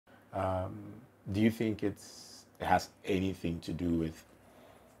Do you think it has anything to do with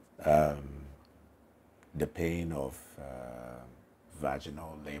um, the pain of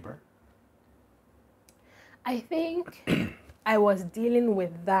vaginal labor? I think I was dealing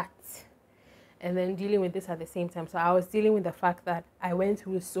with that and then dealing with this at the same time. So I was dealing with the fact that I went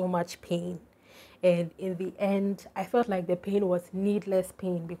through so much pain. And in the end, I felt like the pain was needless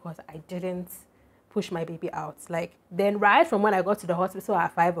pain because I didn't push my baby out. Like, then right from when I got to the hospital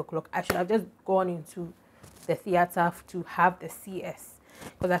at 5 o'clock, I should have just gone into the theater to have the CS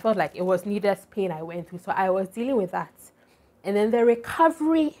because I felt like it was needless pain I went through. So I was dealing with that. And then the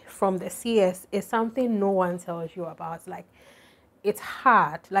recovery from the CS is something no one tells you about. Like, it's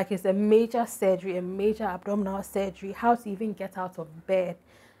hard. Like, it's a major surgery, a major abdominal surgery. How to even get out of bed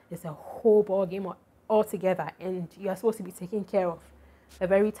is a whole ball game altogether. And you're supposed to be taking care of a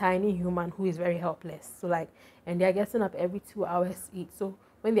very tiny human who is very helpless. So like, and they're getting up every 2 hours to eat. So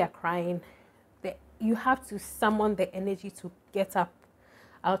when they're crying, you have to summon the energy to get up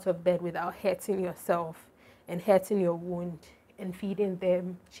out of bed without hurting yourself and hurting your wound and feeding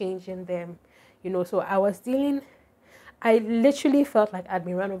them, changing them, you know. So I literally felt like I'd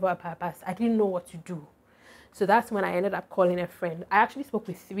been run over by a bus. I didn't know what to do. So that's when I ended up calling a friend. I actually spoke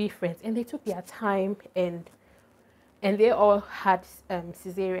with 3 friends and they took their time and they all had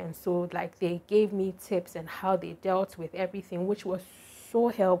cesarean. So like they gave me tips and how they dealt with everything, which was so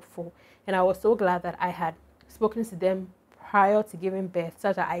helpful. And I was so glad that I had spoken to them prior to giving birth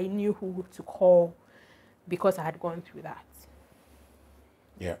so that I knew who to call because I had gone through that.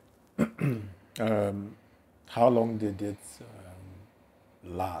 Yeah. How long did it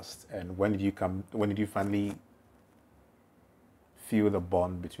last? And when did you finally feel the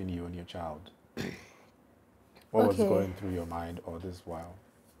bond between you and your child? What was going through your mind all this while?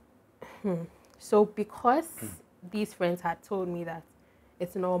 So because these friends had told me that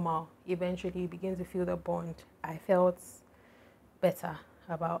it's normal, eventually you begin to feel the bond, I felt better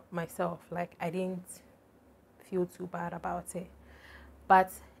about myself. Like I didn't feel too bad about it.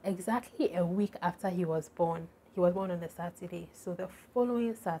 But exactly a week after he was born on a Saturday. So the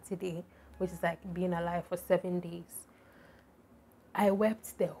following Saturday, which is like being alive for 7 days, I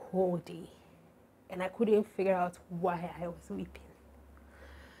wept the whole day. And I couldn't figure out why I was weeping.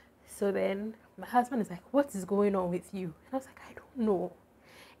 So then my husband is like, what is going on with you? And I was like, I don't know.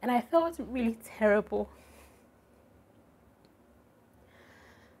 And I felt really terrible.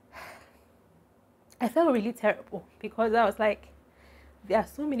 I felt really terrible because I was like, there are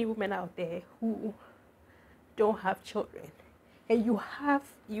so many women out there who don't have children. And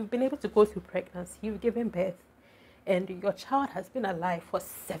you've been able to go through pregnancy, you've given birth, and your child has been alive for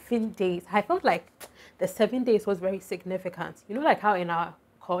 7 days. I felt like the 7 days was very significant. You know, like how in our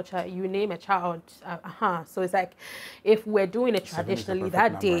culture, you name a child, So it's like, if we're doing it traditionally,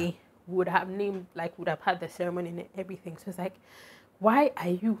 that day would have had the ceremony and everything. So it's like, why are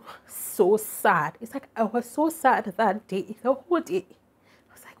you so sad? It's like, I was so sad that day, the whole day.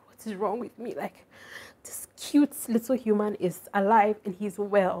 I was like, what is wrong with me? Like, this cute little human is alive and he's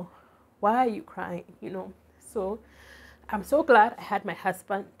well. Why are you crying? You know? So I'm so glad I had my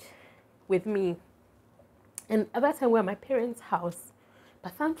husband with me. And at that time, we were at my parents' house.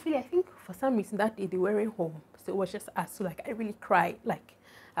 But thankfully, I think for some reason that day they weren't home. So it was just us. So like, I really cried. Like,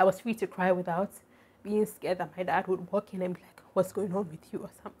 I was free to cry without being scared that my dad would walk in and be like, what's going on with you or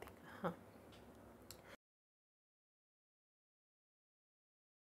something.